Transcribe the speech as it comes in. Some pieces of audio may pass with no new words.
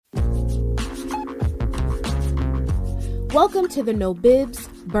Welcome to the No Bibs,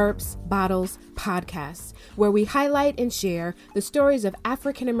 Burps, Bottles podcast, where we highlight and share the stories of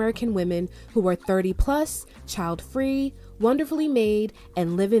African American women who are 30 plus, child-free, wonderfully made,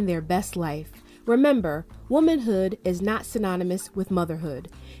 and living their best life. Remember, womanhood is not synonymous with motherhood.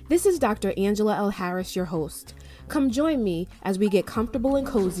 This is Dr. Angela L. Harris, your host. Come join me as we get comfortable and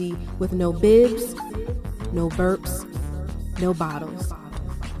cozy with no bibs, no burps, no bottles.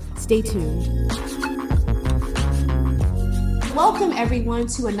 Stay tuned. Welcome, everyone,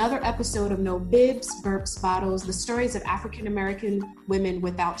 to another episode of No Bibs, Burps, Bottles, the stories of African American women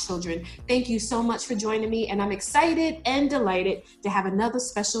without children. Thank you so much for joining me, and I'm excited and delighted to have another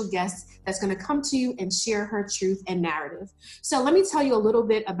special guest that's going to come to you and share her truth and narrative. So let me tell you a little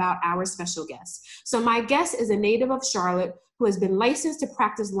bit about our special guest. So my guest is a native of Charlotte who has been licensed to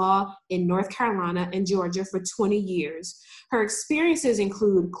practice law in North Carolina and Georgia for 20 years. Her experiences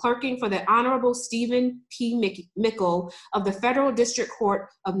include clerking for the Honorable Stephen P. Mickle of the Federal District Court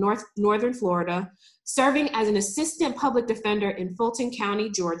of Northern Florida, serving as an assistant public defender in Fulton County,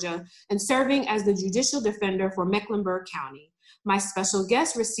 Georgia, and serving as the judicial defender for Mecklenburg County. My special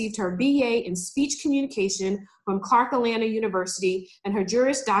guest received her BA in speech communication from Clark Atlanta University and her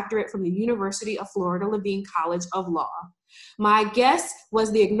Juris Doctorate from the University of Florida Levine College of Law. My guest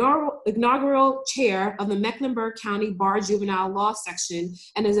was the inaugural chair of the Mecklenburg County Bar Juvenile Law Section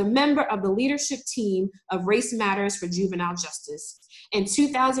and is a member of the leadership team of Race Matters for Juvenile Justice. In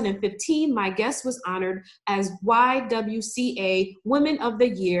 2015, my guest was honored as YWCA Women of the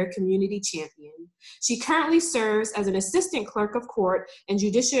Year Community Champion. She currently serves as an assistant clerk of court and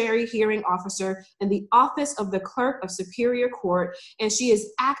judiciary hearing officer in the Office of the Clerk of Superior Court, and she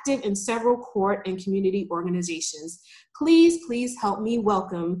is active in several court and community organizations. Please help me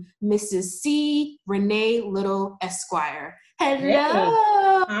welcome Mrs. C. Renee Little, Esquire.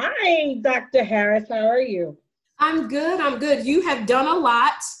 Hello. Hi, Dr. Harris. How are you? I'm good. You have done a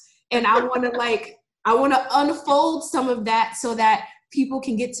lot, and I want to unfold some of that so that people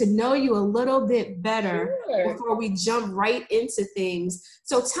can get to know you a little bit better before we jump right into things.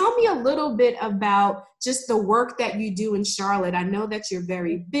 So tell me a little bit about just the work that you do in Charlotte. I know that you're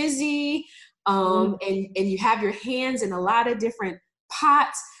very busy, and you have your hands in a lot of different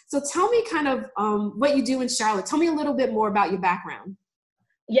pots. So tell me kind of what you do in Charlotte. Tell me a little bit more about your background.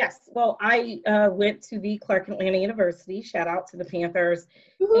 Yes. Well, I went to the Clark Atlanta University. Shout out to the Panthers.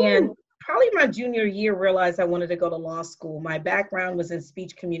 Woo-hoo. And probably my junior year realized I wanted to go to law school. My background was in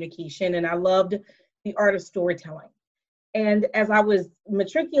speech communication, and I loved the art of storytelling. And as I was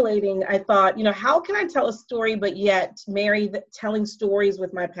matriculating, I thought, how can I tell a story but yet marry telling stories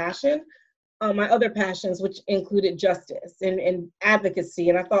with my passion? My other passions, which included justice and advocacy.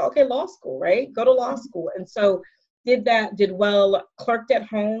 And I thought, okay, law school, right? Go to law school. And so did well, clerked at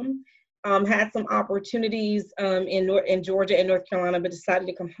home, had some opportunities in Georgia and North Carolina, but decided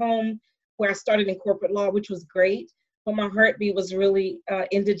to come home where I started in corporate law, which was great. But my heartbeat was really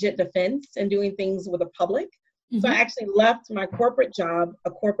indigent defense and doing things with the public. Mm-hmm. So I actually left my corporate job, a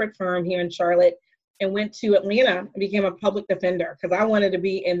corporate firm here in Charlotte, and went to Atlanta and became a public defender because I wanted to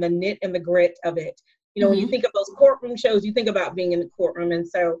be in the knit and the grit of it. When you think of those courtroom shows, you think about being in the courtroom. And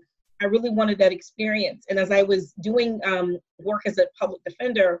so I really wanted that experience. And as I was doing work as a public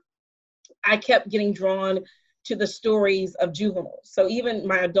defender, I kept getting drawn to the stories of juveniles. So even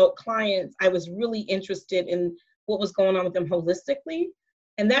my adult clients, I was really interested in what was going on with them holistically.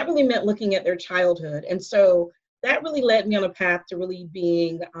 And that really meant looking at their childhood. And so that really led me on a path to really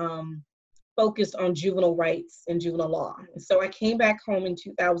being focused on juvenile rights and juvenile law. And so I came back home in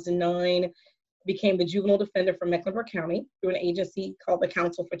 2009, became the juvenile defender for Mecklenburg County through an agency called the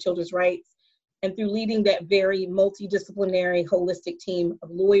Council for Children's Rights. And through leading that very multidisciplinary, holistic team of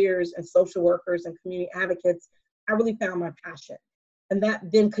lawyers and social workers and community advocates, I really found my passion. And that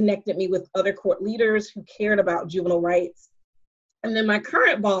then connected me with other court leaders who cared about juvenile rights. And then my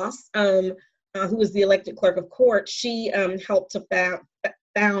current boss, who was the elected clerk of court, she helped to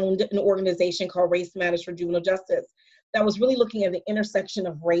found an organization called Race Matters for Juvenile Justice that was really looking at the intersection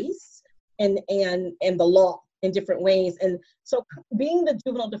of race and the law in different ways. And so being the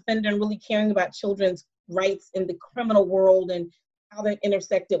juvenile defender and really caring about children's rights in the criminal world and how that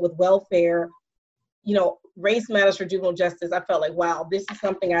intersected with welfare, Race Matters for Juvenile Justice, I felt like, wow, this is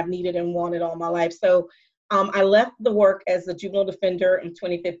something I've needed and wanted all my life. So I left the work as a juvenile defender in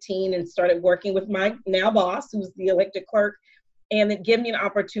 2015 and started working with my now boss, who's the elected clerk. And it gave me an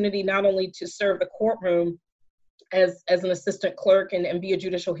opportunity not only to serve the courtroom as an assistant clerk and be a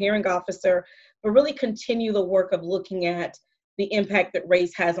judicial hearing officer, but really continue the work of looking at the impact that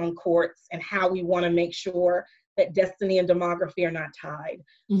race has on courts and how we want to make sure that destiny and demography are not tied.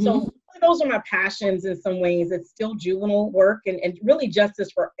 Mm-hmm. So those are my passions in some ways. It's still juvenile work and really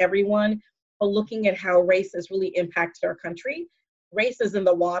justice for everyone, but looking at how race has really impacted our country. Race is in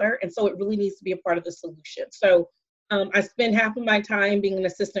the water, and so it really needs to be a part of the solution. So I spend half of my time being an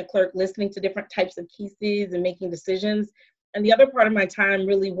assistant clerk, listening to different types of cases and making decisions. And the other part of my time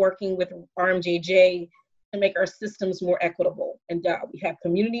really working with RMJJ to make our systems more equitable. And we have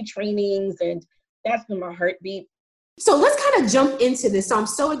community trainings, and that's been my heartbeat. So let's kind of jump into this. So I'm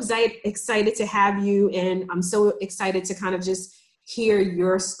so excited to have you, and I'm so excited to kind of just hear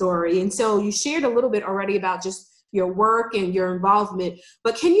your story. And so you shared a little bit already about just your work and your involvement,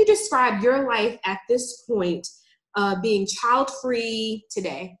 but can you describe your life at this point, being child-free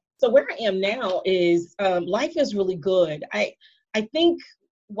today? So where I am now is life is really good. I think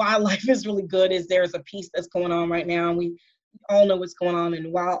why life is really good is there's a piece that's going on right now, and we all know what's going on.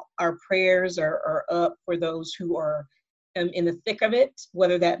 And while our prayers are up for those who are in the thick of it,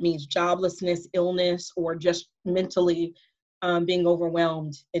 whether that means joblessness, illness, or just mentally being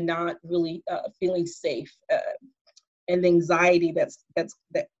overwhelmed and not really feeling safe, and the anxiety that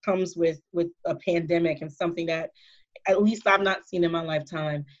comes with a pandemic, and something that at least I've not seen in my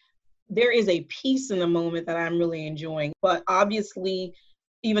lifetime. There is a peace in the moment that I'm really enjoying. But obviously,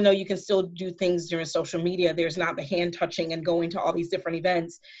 even though you can still do things during social media, there's not the hand touching and going to all these different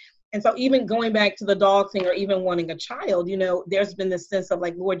events. And so even going back to the dog thing, or even wanting a child, there's been this sense of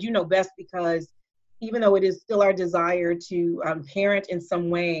like, Lord, you know best, because even though it is still our desire to parent in some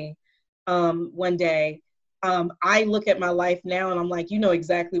way one day, I look at my life now and I'm like, you know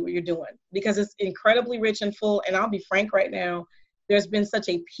exactly what you're doing, because it's incredibly rich and full. And I'll be frank right now, there's been such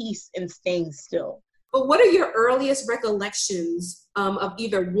a peace in staying still. But what are your earliest recollections of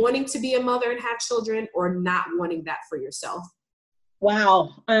either wanting to be a mother and have children, or not wanting that for yourself?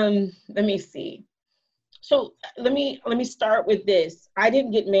 Wow. Let me see. So let me start with this. I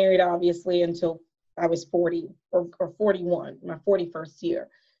didn't get married, obviously, until I was 40 or 41, my 41st year.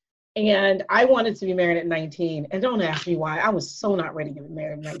 And I wanted to be married at 19. And don't ask me why. I was so not ready to get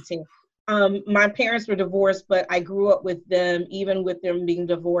married at 19. My parents were divorced, but I grew up with them. Even with them being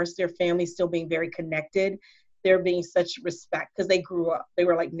divorced, their family still being very connected. There being such respect, because they grew up. They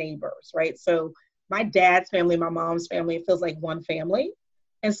were like neighbors, right? So my dad's family, my mom's family, it feels like one family.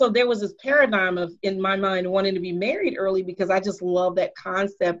 And so there was this paradigm of, in my mind, wanting to be married early, because I just love that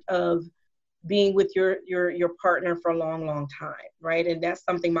concept of being with your partner for a long, long time, right? And that's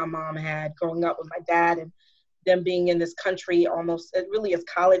something my mom had growing up with my dad, and them being in this country almost really as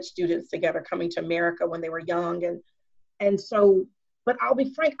college students together, coming to America when they were young. And so, but I'll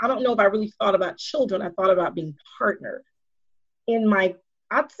be frank, I don't know if I really thought about children. I thought about being partnered.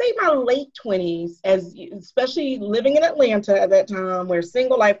 I'd say my late 20s, especially living in Atlanta at that time, where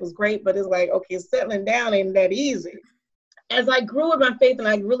single life was great, but it's like, okay, settling down ain't that easy. As I grew in my faith and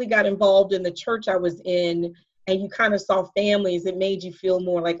I really got involved in the church I was in, and you kind of saw families, it made you feel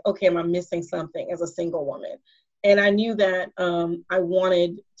more like, okay, am I missing something as a single woman? And I knew that I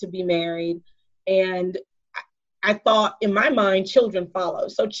wanted to be married. And I thought, in my mind, children follow.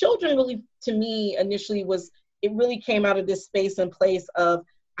 So children really, to me, initially it really came out of this space and place of,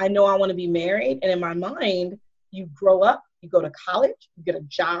 I know I want to be married. And in my mind, you grow up, you go to college, you get a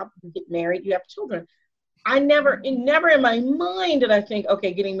job, you get married, you have children. Never in my mind did I think,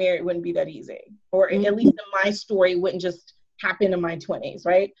 okay, getting married wouldn't be that easy. Or at least in my story, wouldn't just happen in my 20s,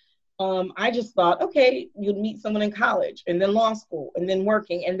 right? I just thought, okay, you'd meet someone in college, and then law school, and then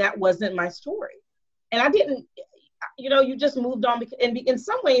working. And that wasn't my story. And I didn't, you just moved on. And in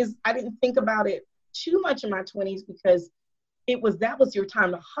some ways, I didn't think about it too much in my 20s, because that was your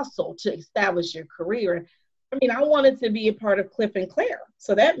time to hustle, to establish your career. I mean, I wanted to be a part of Cliff and Claire.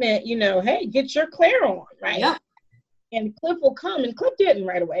 So that meant, hey, get your Claire on, right? Yeah. And Cliff will come, and Cliff didn't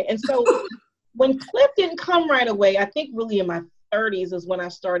right away. And so when Cliff didn't come right away, I think really in my 30s is when I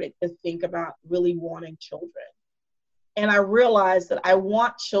started to think about really wanting children. And I realized that I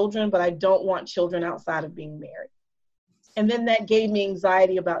want children, but I don't want children outside of being married. And then that gave me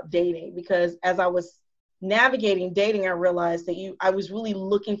anxiety about dating, because as I was navigating dating, I realized that I was really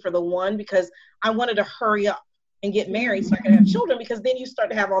looking for the one, because I wanted to hurry up and get married so I could have children, because then you start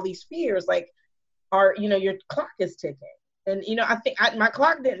to have all these fears, like, your clock is ticking. And, I think my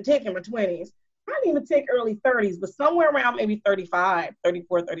clock didn't tick in my 20s. I didn't even tick early 30s, but somewhere around maybe 34,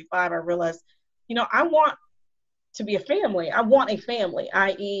 35, I realized, I want to be a family. I want a family,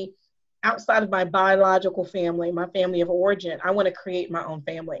 i.e., outside of my biological family, my family of origin. I want to create my own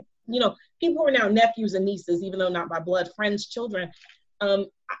family. People who are now nephews and nieces, even though not my blood, friends, children.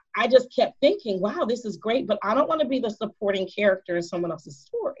 I just kept thinking, wow, this is great, but I don't want to be the supporting character in someone else's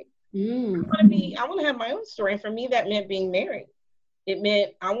story. I want to have my own story. And for me, that meant being married. It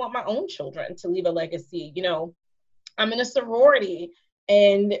meant I want my own children to leave a legacy. You know, I'm in a sorority,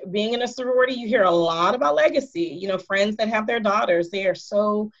 and being in a sorority, you hear a lot about legacy. You know, friends that have their daughters, they are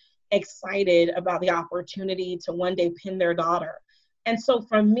so excited about the opportunity to one day pin their daughter. And so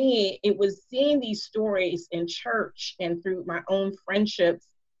for me, it was seeing these stories in church and through my own friendships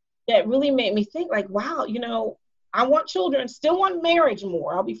that really made me think like, wow, you know, I want children, still want marriage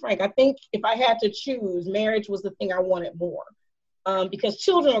more. I'll be frank. I think if I had to choose, marriage was the thing I wanted more, because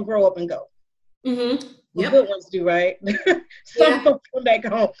children will grow up and go. Mm-hmm. The Yep. good ones do, right? Some Yeah. will come back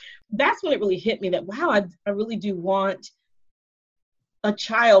home. That's when it really hit me that, wow, I really do want a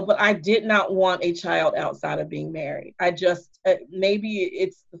child, but I did not want a child outside of being married. I just, maybe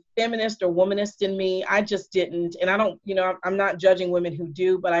it's the feminist or womanist in me. I just didn't. And I don't, you know, I'm not judging women who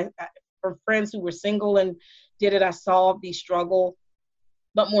do, but for friends who were single and did it, I saw the struggle.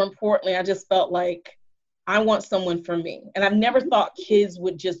 But more importantly, I just felt like I want someone for me. And I've never thought kids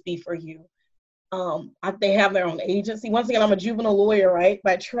would just be for you. They have their own agency. Once again, I'm a juvenile lawyer, right,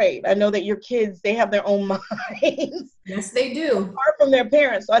 by trade. I know that your kids, they have their own minds. Yes, they do. Apart from their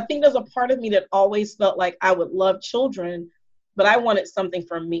parents. So I think there's a part of me that always felt like I would love children, but I wanted something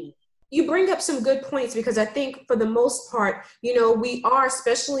for me. You bring up some good points, because I think for the most part, you know, we are,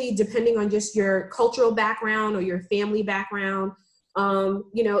 especially depending on just your cultural background or your family background,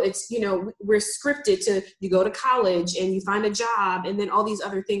 you know, it's, you know, we're scripted to, you go to college and you find a job and then all these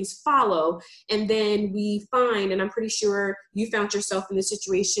other things follow. And then we find, and I'm pretty sure you found yourself in this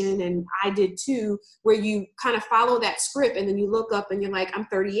situation, and I did too, where you kind of follow that script and then you look up and you're like, I'm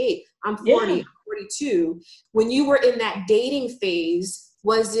 38, I'm 40, Yeah. I'm 42. When you were in that dating phase,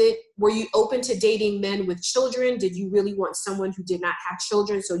 were you open to dating men with children? Did you really want someone who did not have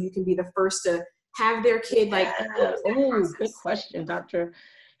children so you can be the first to have their kid? Like, Oh, good question, Dr.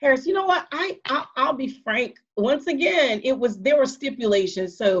 Harris. You know what? I'll be frank. Once again, there were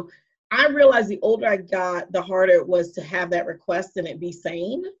stipulations. So I realized the older I got, the harder it was to have that request and it be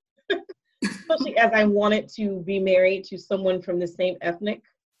sane. Especially as I wanted to be married to someone from the same ethnic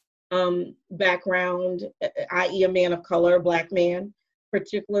background, i.e. a man of color, a Black man.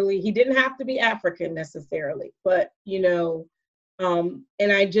 Particularly, he didn't have to be African necessarily, but you know,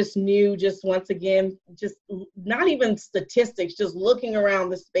 and I just knew, just once again, just not even statistics, just looking around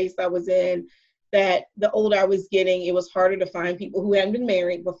the space I was in, that the older I was getting, it was harder to find people who hadn't been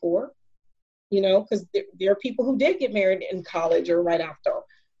married before, you know, because there are people who did get married in college or right after.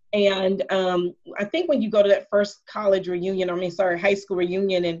 And I think when you go to that first college reunion, high school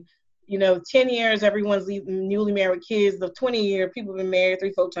reunion, and you know, 10 years, everyone's newly married kids. The 20-year, people have been married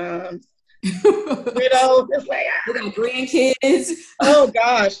 3-4 times. Widows, it's like, we got grandkids. oh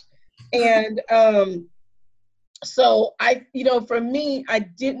gosh. And so you know, for me, I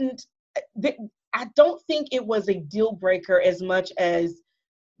don't think it was a deal breaker as much as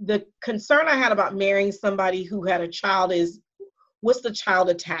the concern I had about marrying somebody who had a child is, what's the child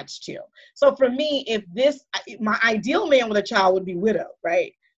attached to? So for me, my ideal man with a child would be widowed,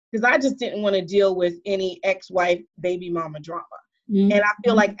 right? Because I just didn't want to deal with any ex-wife, baby mama drama. Mm-hmm. And I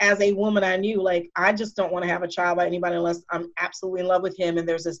feel like as a woman, I knew, like, I just don't want to have a child by anybody unless I'm absolutely in love with him and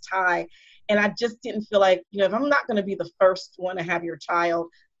there's this tie. And I just didn't feel like, you know, if I'm not going to be the first one to have your child,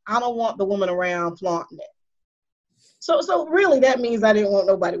 I don't want the woman around flaunting it. So really that means I didn't want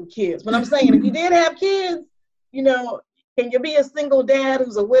nobody with kids. But I'm saying, if you did have kids, you know, can you be a single dad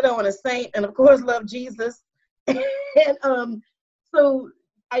who's a widow and a saint and of course love Jesus? And so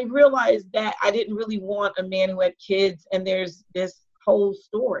I realized that I didn't really want a man who had kids, and there's this whole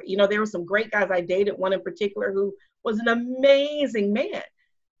story. You know, there were some great guys I dated, one in particular who was an amazing man.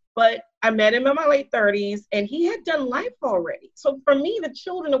 But I met him in my late 30s, and he had done life already. So for me, the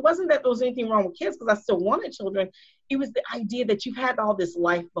children, it wasn't that there was anything wrong with kids, because I still wanted children. It was the idea that you had all this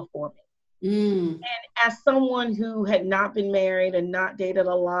life before me. And as someone who had not been married and not dated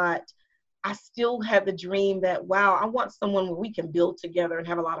a lot, I still had the dream that, wow, I want someone where we can build together and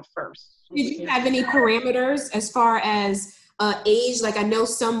have a lot of firsts. Did you have any parameters as far as age? Like, I know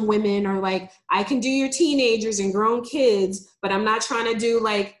some women are like, I can do your teenagers and grown kids, but I'm not trying to do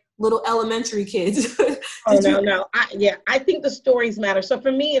like little elementary kids. No. I think the stories matter. So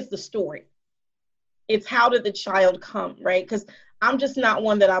for me, it's the story. It's how did the child come, right? Because I'm just not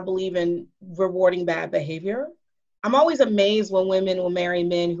one that I believe in rewarding bad behavior. I'm always amazed when women will marry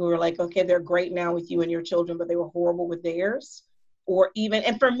men who are like, okay, they're great now with you and your children, but they were horrible with theirs. Or even,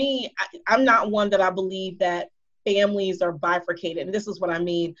 and for me, I'm not one that I believe that families are bifurcated. And this is what I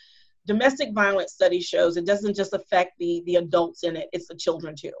mean. Domestic violence study shows it doesn't just affect the adults in it, it's the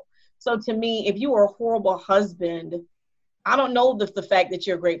children too. So to me, if you are a horrible husband, I don't know if the fact that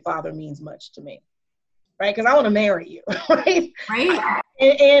you're a great father means much to me. right? Because I want to marry you, right? Right.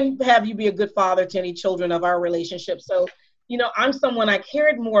 And have you be a good father to any children of our relationship. So, I'm someone, I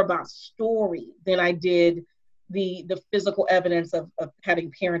cared more about story than I did the physical evidence of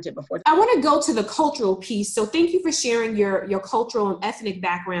having parented before. I want to go to the cultural piece. So thank you for sharing your cultural and ethnic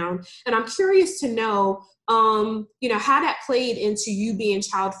background. And I'm curious to know, how that played into you being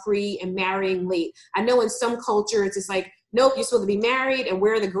child-free and marrying late. I know in some cultures, it's like, nope, you're supposed to be married, and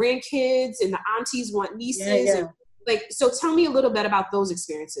where are the grandkids, and the aunties want nieces. Yeah. And, so tell me a little bit about those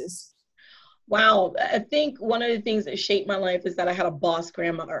experiences. Wow. I think one of the things that shaped my life is that I had a boss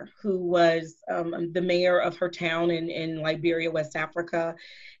grandmother who was the mayor of her town in Liberia, West Africa.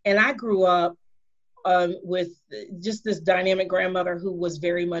 And I grew up with just this dynamic grandmother who was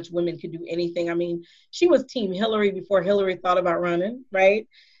very much women could do anything. I mean, she was Team Hillary before Hillary thought about running, right?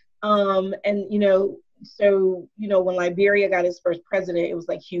 So, when Liberia got its first president, it was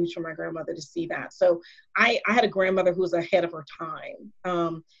like huge for my grandmother to see that. So I had a grandmother who was ahead of her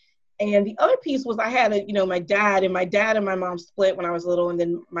time. And the other piece was I had my dad and my mom split when I was little. And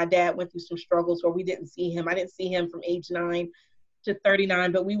then my dad went through some struggles where we didn't see him. I didn't see him from age 9 to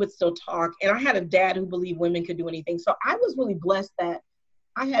 39, but we would still talk. And I had a dad who believed women could do anything. So I was really blessed that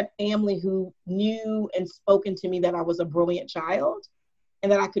I had family who knew and spoken to me that I was a brilliant child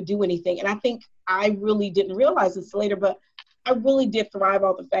and that I could do anything. And I think I really didn't realize this later, but I really did thrive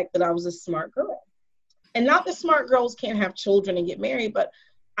off the fact that I was a smart girl. And not that smart girls can't have children and get married, but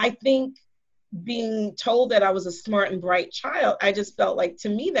I think being told that I was a smart and bright child, I just felt like, to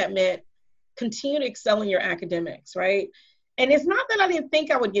me, that meant continue to excel in your academics, right? And it's not that I didn't think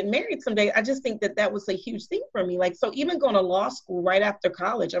I would get married someday. I just think that that was a huge thing for me. Like, so even going to law school right after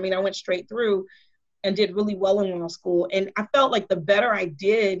college, I mean, I went straight through and did really well in law school. And I felt like the better I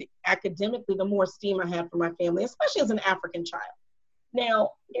did academically, the more esteem I had for my family, especially as an African child.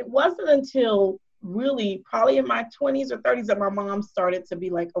 Now, it wasn't until really probably in my 20s or 30s that my mom started to be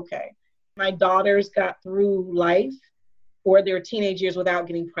like, okay, my daughters got through life or their teenage years without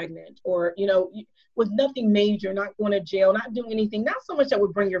getting pregnant or, with nothing major, not going to jail, not doing anything, not so much that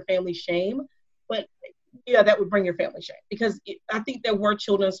would bring your family shame, but yeah, that would bring your family shame. Because I think there were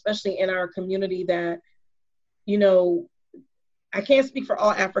children, especially in our community that, I can't speak for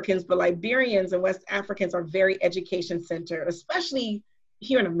all Africans, but Liberians and West Africans are very education centered, especially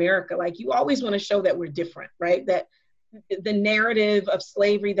here in America. Like, you always want to show that we're different, right? That the narrative of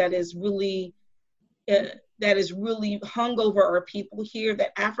slavery that is really hung over our people here,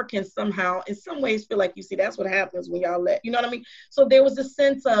 that Africans somehow in some ways feel like, you see, that's what happens when y'all let, you know what I mean? So there was a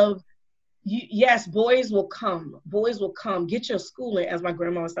sense of, yes, boys will come, get your schooling, as my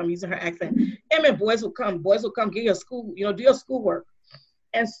grandma was, I'm using her accent. Amen, boys will come, get your school, do your schoolwork.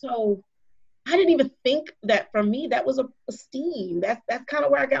 And so I didn't even think that for me, that was a esteem. That's kind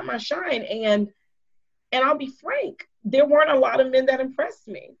of where I got my shine. And I'll be frank, there weren't a lot of men that impressed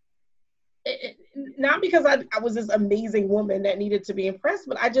me. Not because I was this amazing woman that needed to be impressed,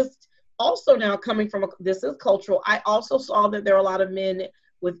 but I just also, now coming from this is cultural, I also saw that there are a lot of men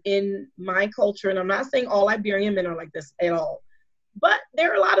within my culture, and I'm not saying all Liberian men are like this at all, but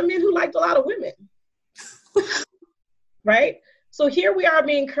there are a lot of men who liked a lot of women, right? So here we are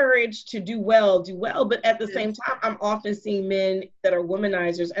being encouraged to do well, but at the same time, I'm often seeing men that are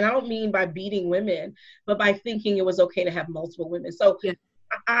womanizers, and I don't mean by beating women, but by thinking it was okay to have multiple women. So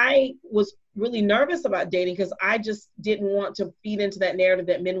I was really nervous about dating because I just didn't want to feed into that narrative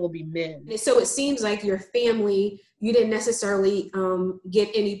that men will be men. So it seems like your family, you didn't necessarily get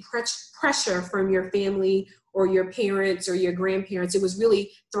any pressure from your family or your parents or your grandparents. It was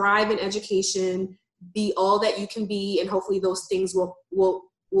really thrive in education, be all that you can be, and hopefully those things will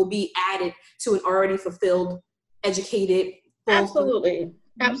be added to an already fulfilled, educated. Absolutely.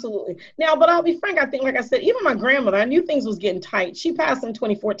 Now, but I'll be frank, I think, like I said, even my grandmother, I knew things was getting tight. She passed in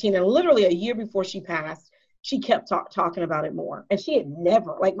 2014, and literally a year before she passed, she kept talking about it more. And she had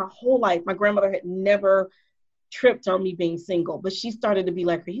never, like my whole life, my grandmother had never tripped on me being single, but she started to be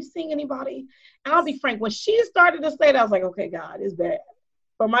like, are you seeing anybody? And I'll be frank, when she started to say that, I was like, okay, God, it's bad.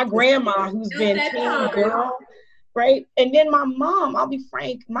 For my grandma, who's been teen girl, right? And then my mom, I'll be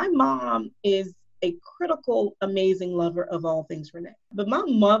frank, my mom is a critical, amazing lover of all things Renee. But my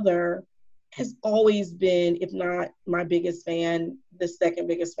mother has always been, if not my biggest fan, the second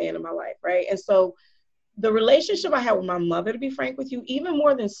biggest fan of my life, right? And so the relationship I had with my mother, to be frank with you, even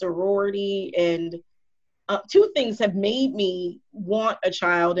more than sorority and two things have made me want a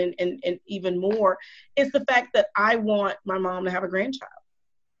child and even more is the fact that I want my mom to have a grandchild.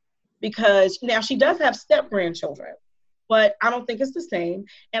 Because now she does have step-grandchildren, but I don't think it's the same.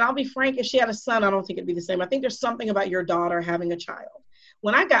 And I'll be frank, if she had a son, I don't think it'd be the same. I think there's something about your daughter having a child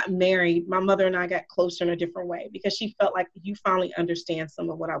when I got married, my mother and I got closer in a different way because she felt like you finally understand some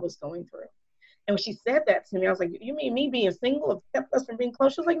of what I was going through. And when she said that to me, I was like, you mean me being single have kept us from being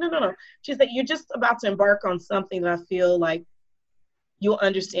close? She was like, no. She said, you're just about to embark on something that I feel like you'll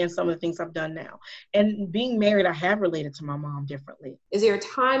understand some of the things I've done now. And being married, I have related to my mom differently. Is there a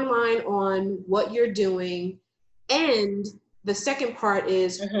timeline on what you're doing? And the second part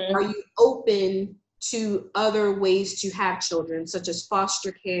is, are you open to other ways to have children, such as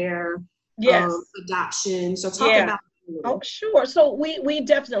foster care, adoption? So talk about that. Oh, sure. So we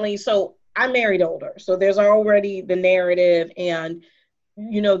definitely, so I married older. So there's already the narrative, and,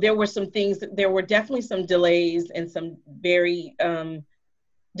 you know, there were some things, there were definitely some delays and some very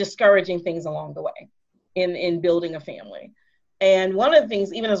discouraging things along the way in building a family. And one of the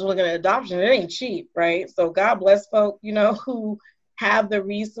things, even as we're looking at adoption, it ain't cheap, right? So God bless folk, you know, who have the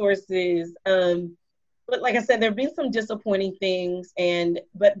resources. But like I said, there have been some disappointing things,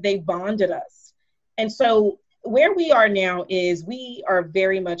 but they bonded us. And so where we are now is we are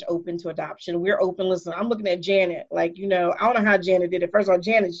very much open to adoption. We're open. Listen, I'm looking at Janet, like, you know, I don't know how Janet did it. First of all,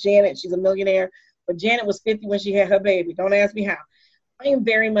 Janet's Janet. She's a millionaire, but Janet was 50 when she had her baby. Don't ask me how. I am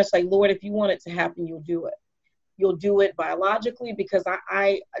very much like, Lord, if you want it to happen, you'll do it. You'll do it biologically, because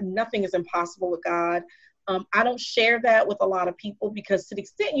I nothing is impossible with God. I don't share that with a lot of people, because to the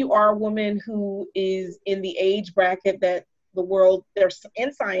extent you are a woman who is in the age bracket that the world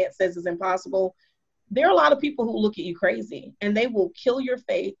in science says is impossible, there are a lot of people who look at you crazy, and they will kill your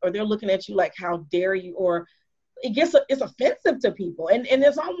faith, or they're looking at you like, how dare you? Or it's offensive to people. And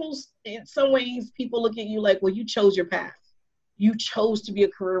it's almost, in some ways, people look at you like, well, you chose your path. You chose to be a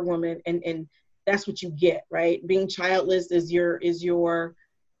career woman, and that's what you get, right? Being childless is your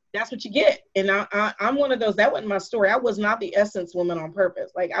that's what you get. And I'm one of those. That wasn't my story. I was not the Essence woman on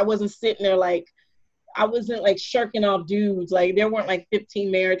purpose. Like, I wasn't sitting there like, I wasn't like shirking off dudes. Like, there weren't like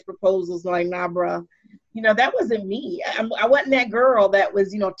 15 marriage proposals. Like, nah, bruh. You know, that wasn't me. I wasn't that girl that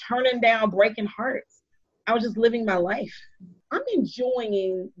was, you know, turning down, breaking hearts. I was just living my life. I'm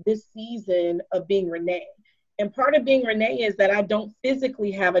enjoying this season of being Renee. And part of being Renee is that I don't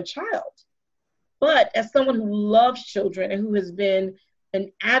physically have a child. But as someone who loves children and who has been an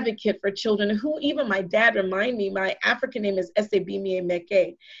advocate for children, who even my dad reminded me, my African name is Esebimie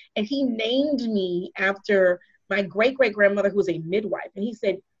Meke. And he named me after my great-great-grandmother, who was a midwife. And he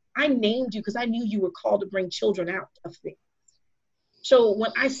said, I named you because I knew you were called to bring children out of things. So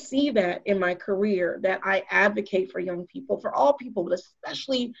when I see that in my career, that I advocate for young people, for all people, but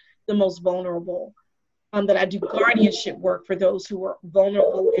especially the most vulnerable, that I do guardianship work for those who are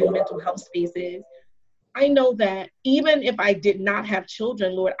vulnerable in mental health spaces, I know that even if I did not have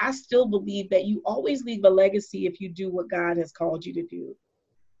children, Lord, I still believe that you always leave a legacy if you do what God has called you to do.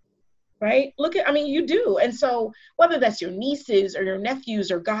 Right? You do. And so whether that's your nieces or your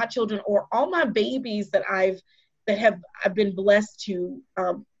nephews or godchildren or all my babies that I've been blessed to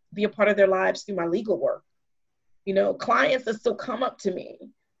be a part of their lives through my legal work, you know, clients that still come up to me,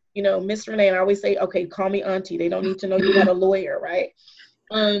 you know, Miss Renee, and I always say, okay, call me auntie. They don't need to know you got a lawyer, right?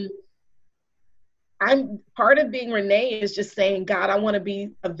 I'm part of being Renee is just saying, God, I want to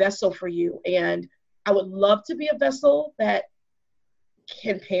be a vessel for you. And I would love to be a vessel that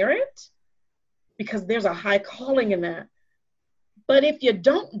can parent, because there's a high calling in that. But if you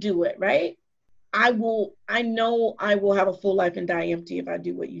don't do it, right, I know I will have a full life and die empty if I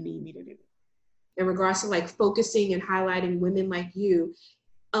do what you need me to do. In regards to like focusing and highlighting women like you,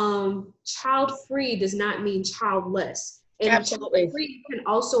 child-free does not mean childless. And absolutely. Free can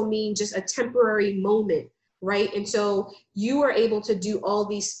also mean just a temporary moment, right? And so you are able to do all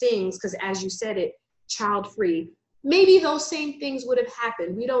these things because, as you said it, child-free. Maybe those same things would have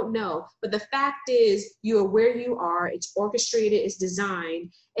happened. We don't know. But the fact is, you are where you are. It's orchestrated, it's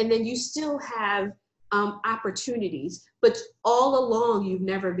designed, and then you still have opportunities. But all along, you've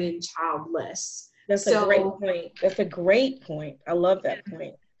never been childless. That's a great point. That's a great point. I love that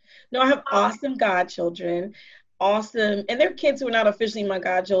point. No, I have awesome godchildren. Awesome. And they're kids who are not officially my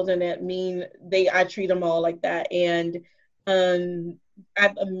godchildren. That mean I treat them all like that. And I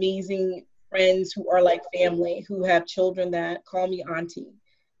have amazing friends who are like family, who have children that call me auntie,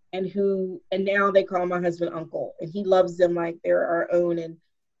 and now they call my husband uncle, and he loves them like they're our own. And,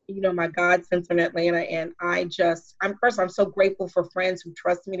 you know, my godsons from Atlanta. And I'm so grateful for friends who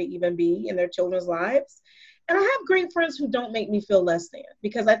trust me to even be in their children's lives. And I have great friends who don't make me feel less than,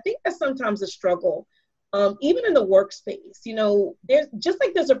 because I think that's sometimes a struggle. Even in the workspace, you know, there's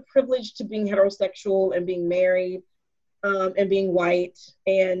a privilege to being heterosexual and being married, and being white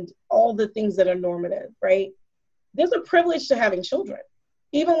and all the things that are normative, right? There's a privilege to having children,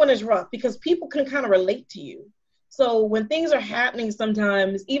 even when it's rough, because people can kind of relate to you. So when things are happening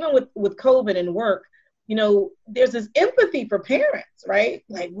sometimes, even with COVID and work, there's this empathy for parents, right?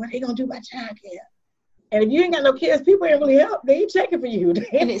 Like, what are they going to do about childcare? And if you ain't got no kids, people ain't really help. They ain't checking for you.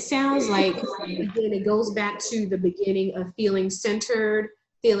 And it sounds like, again, it goes back to the beginning of feeling centered,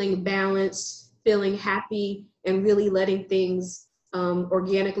 feeling balanced, feeling happy, and really letting things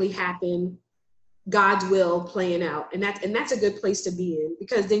organically happen, God's will playing out. And that's a good place to be in,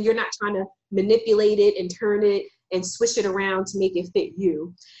 because then you're not trying to manipulate it and turn it and switch it around to make it fit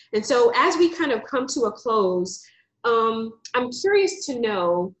you. And so as we kind of come to a close, I'm curious to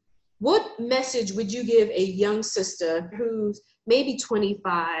know, what message would you give a young sister who's maybe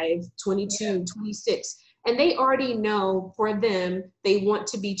 25, 22, 26, and they already know for them, they want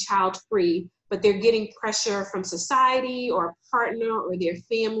to be child-free, but they're getting pressure from society or a partner or their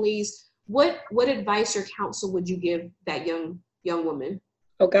families? What advice or counsel would you give that young woman?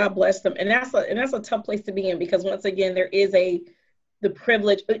 Oh, God bless them. And that's a tough place to be in, because once again, there is the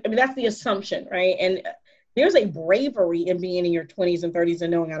privilege. I mean, that's the assumption, right? And there's a bravery in being in your 20s and 30s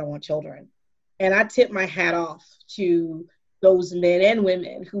and knowing I don't want children. And I tip my hat off to those men and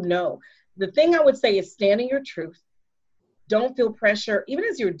women who know. The thing I would say is stand in your truth. Don't feel pressure, even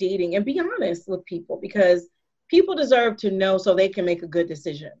as you're dating, and be honest with people, because people deserve to know so they can make a good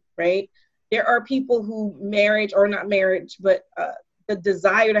decision, right? There are people who marriage, or not marriage, but the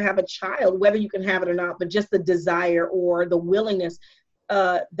desire to have a child, whether you can have it or not, but just the desire or the willingness,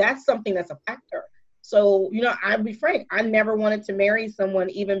 that's something that's a factor. So, I'll be frank, I never wanted to marry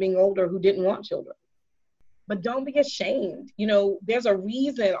someone, even being older, who didn't want children. But don't be ashamed. There's a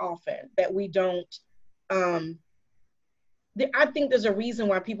reason often that we don't, I think there's a reason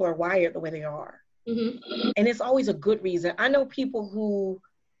why people are wired the way they are. Mm-hmm. And it's always a good reason. I know people who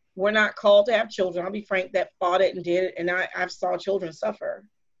were not called to have children, I'll be frank, that fought it and did it. And I've saw children suffer.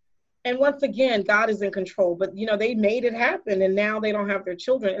 And once again, God is in control, but they made it happen, and now they don't have their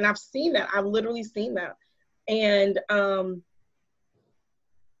children. And I've seen that. I've literally seen that. And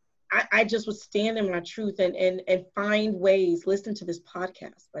I just would stand in my truth and find ways. Listen to this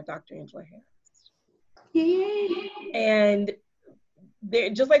podcast by Dr. Angela Harris. Yay. And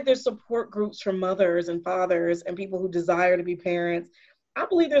just like there's support groups for mothers and fathers and people who desire to be parents, I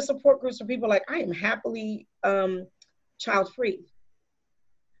believe there's support groups for people like, I am happily child-free.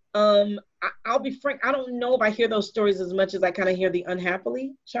 I'll be frank, I don't know if I hear those stories as much as I kind of hear the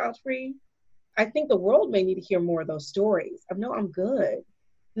unhappily child-free. I think the world may need to hear more of those stories. No, I'm good.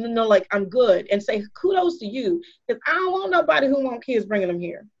 No, like, I'm good. And say kudos to you, because I don't want nobody who want kids bringing them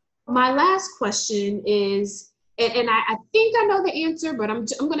here. My last question is, and I think I know the answer, but I'm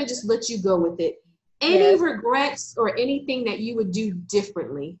going to just let you go with it. Any regrets or anything that you would do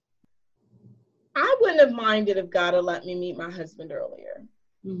differently? I wouldn't have minded if God had let me meet my husband earlier.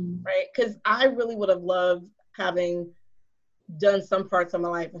 Mm-hmm. Right? Because I really would have loved having done some parts of my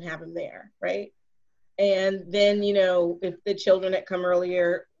life and have him there, right? And then, if the children had come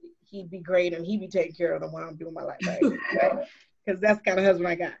earlier, he'd be great and he'd be taking care of them while I'm doing my life, right? Because that's the kind of husband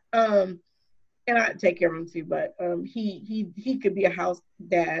I got. And I'd take care of him too, but he could be a house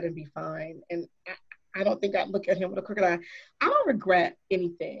dad and be fine. And I don't think I'd look at him with a crooked eye. I don't regret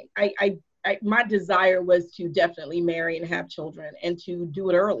anything. My desire was to definitely marry and have children and to do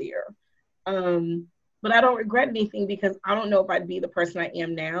it earlier. But I don't regret anything, because I don't know if I'd be the person I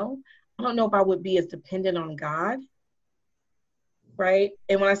am now. I don't know if I would be as dependent on God, right?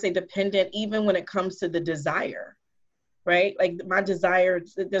 And when I say dependent, even when it comes to the desire, right? Like my desire,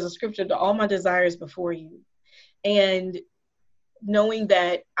 there's a scripture, to all my desires before you. And knowing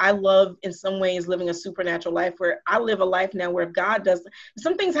that I love, in some ways, living a supernatural life, where I live a life now where if God does,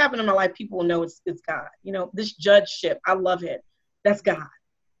 some things happen in my life, people will know it's God. This judgeship, I love it. That's God.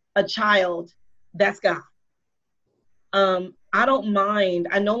 A child, that's God. I don't mind.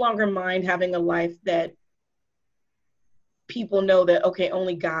 I no longer mind having a life that people know that, okay,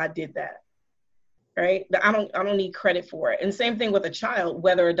 only God did that. Right? I don't need credit for it. And same thing with a child,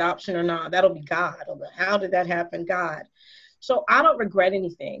 whether adoption or not, that'll be God. How did that happen? God. So I don't regret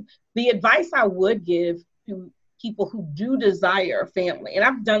anything. The advice I would give to people who do desire a family, and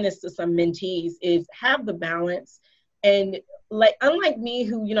I've done this to some mentees, is have the balance. And like, unlike me,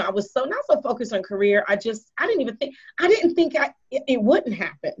 who, I was not so focused on career, I didn't think it wouldn't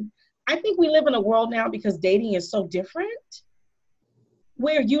happen. I think we live in a world now, because dating is so different,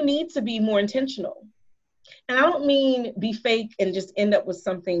 where you need to be more intentional. And I don't mean be fake and just end up with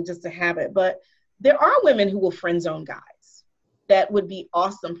something just to have it, but there are women who will friend zone guys that would be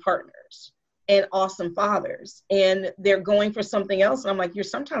awesome partners and awesome fathers, and they're going for something else. And I'm like, you're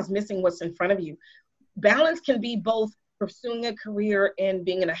sometimes missing what's in front of you. Balance can be both pursuing a career, and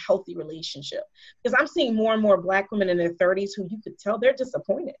being in a healthy relationship. Because I'm seeing more and more Black women in their 30s who you could tell they're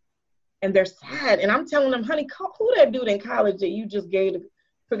disappointed and they're sad. And I'm telling them, honey, who that dude in college that you just gave the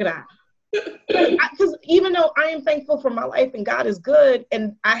crooked eye? Because even though I am thankful for my life and God is good,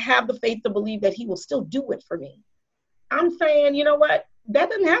 and I have the faith to believe that he will still do it for me, I'm saying, you know what? That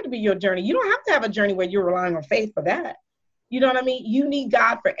doesn't have to be your journey. You don't have to have a journey where you're relying on faith for that. You know what I mean? You need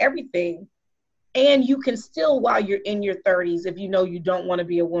God for everything. And you can still, while you're in your 30s, if you know you don't want to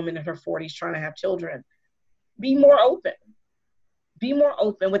be a woman in her 40s trying to have children, be more open. Be more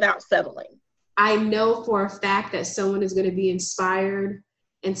open without settling. I know for a fact that someone is going to be inspired,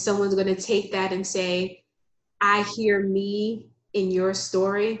 and someone's going to take that and say, I hear me in your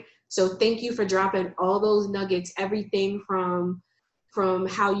story. So thank you for dropping all those nuggets, everything from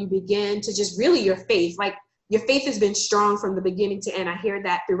how you begin to just really your faith. Like, your faith has been strong from the beginning to end. I hear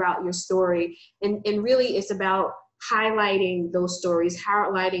that throughout your story. And really it's about highlighting those stories,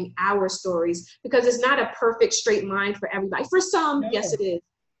 highlighting our stories, because it's not a perfect straight line for everybody. For some, yes, it is.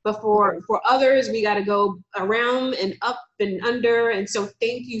 But for others, we got to go around and up and under. And so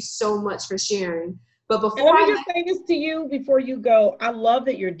thank you so much for sharing. But before let me just say this to you before you go. I love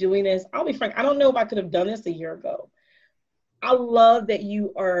that you're doing this. I'll be frank. I don't know if I could have done this a year ago. I love that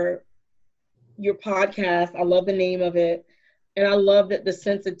your podcast. I love the name of it. And I love that the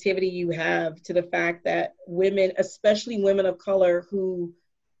sensitivity you have to the fact that women, especially women of color who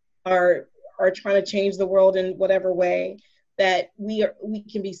are trying to change the world in whatever way, that we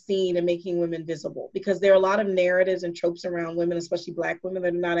can be seen and making women visible, because there are a lot of narratives and tropes around women, especially Black women,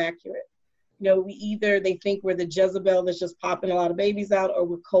 that are not accurate. You know, they think we're the Jezebel that's just popping a lot of babies out, or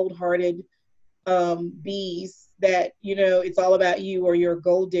we're cold-hearted bees that, you know, it's all about you, or you're a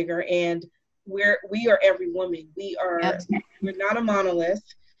gold digger. And we are every woman. We're not a monolith.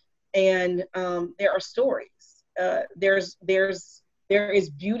 And there are stories. There is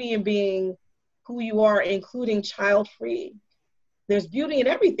beauty in being who you are, including child-free. There's beauty in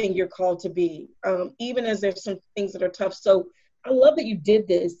everything you're called to be, even as there's some things that are tough. So I love that you did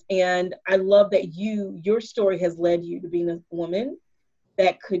this, and I love that your story has led you to being a woman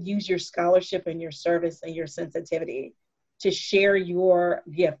that could use your scholarship and your service and your sensitivity to share your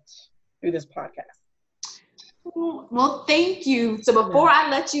gift through this podcast. Well, thank you. So before I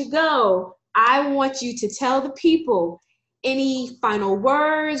let you go, I want you to tell the people any final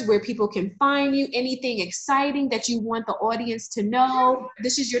words, where people can find you, anything exciting that you want the audience to know.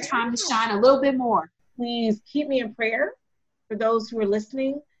 This is your time to shine a little bit more. Please keep me in prayer for those who are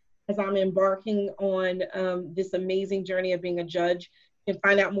listening as I'm embarking on this amazing journey of being a judge. You can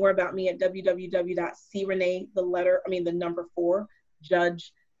find out more about me at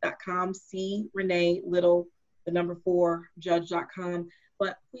www.crenee4judge.com, crenee4judge.com.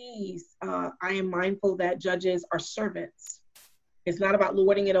 But please, I am mindful that judges are servants. It's not about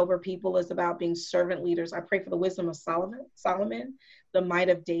lording it over people. It's about being servant leaders. I pray for the wisdom of Solomon, the might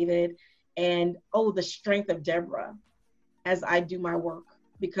of David, and the strength of Deborah as I do my work,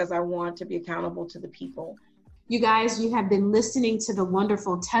 because I want to be accountable to the people. You guys, you have been listening to the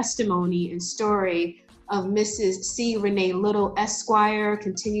wonderful testimony and story of Mrs. C. Renee Little, Esquire.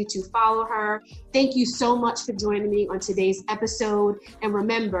 Continue to follow her. Thank you so much for joining me on today's episode. And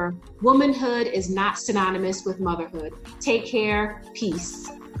remember, womanhood is not synonymous with motherhood. Take care. Peace.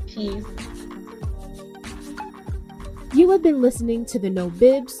 Peace. You have been listening to the No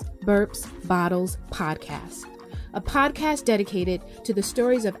Bibs, Burps, Bottles podcast, a podcast dedicated to the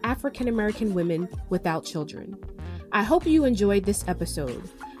stories of African-American women without children. I hope you enjoyed this episode.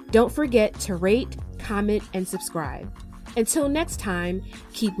 Don't forget to rate, comment, and subscribe. Until next time,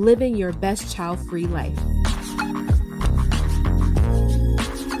 keep living your best child-free life.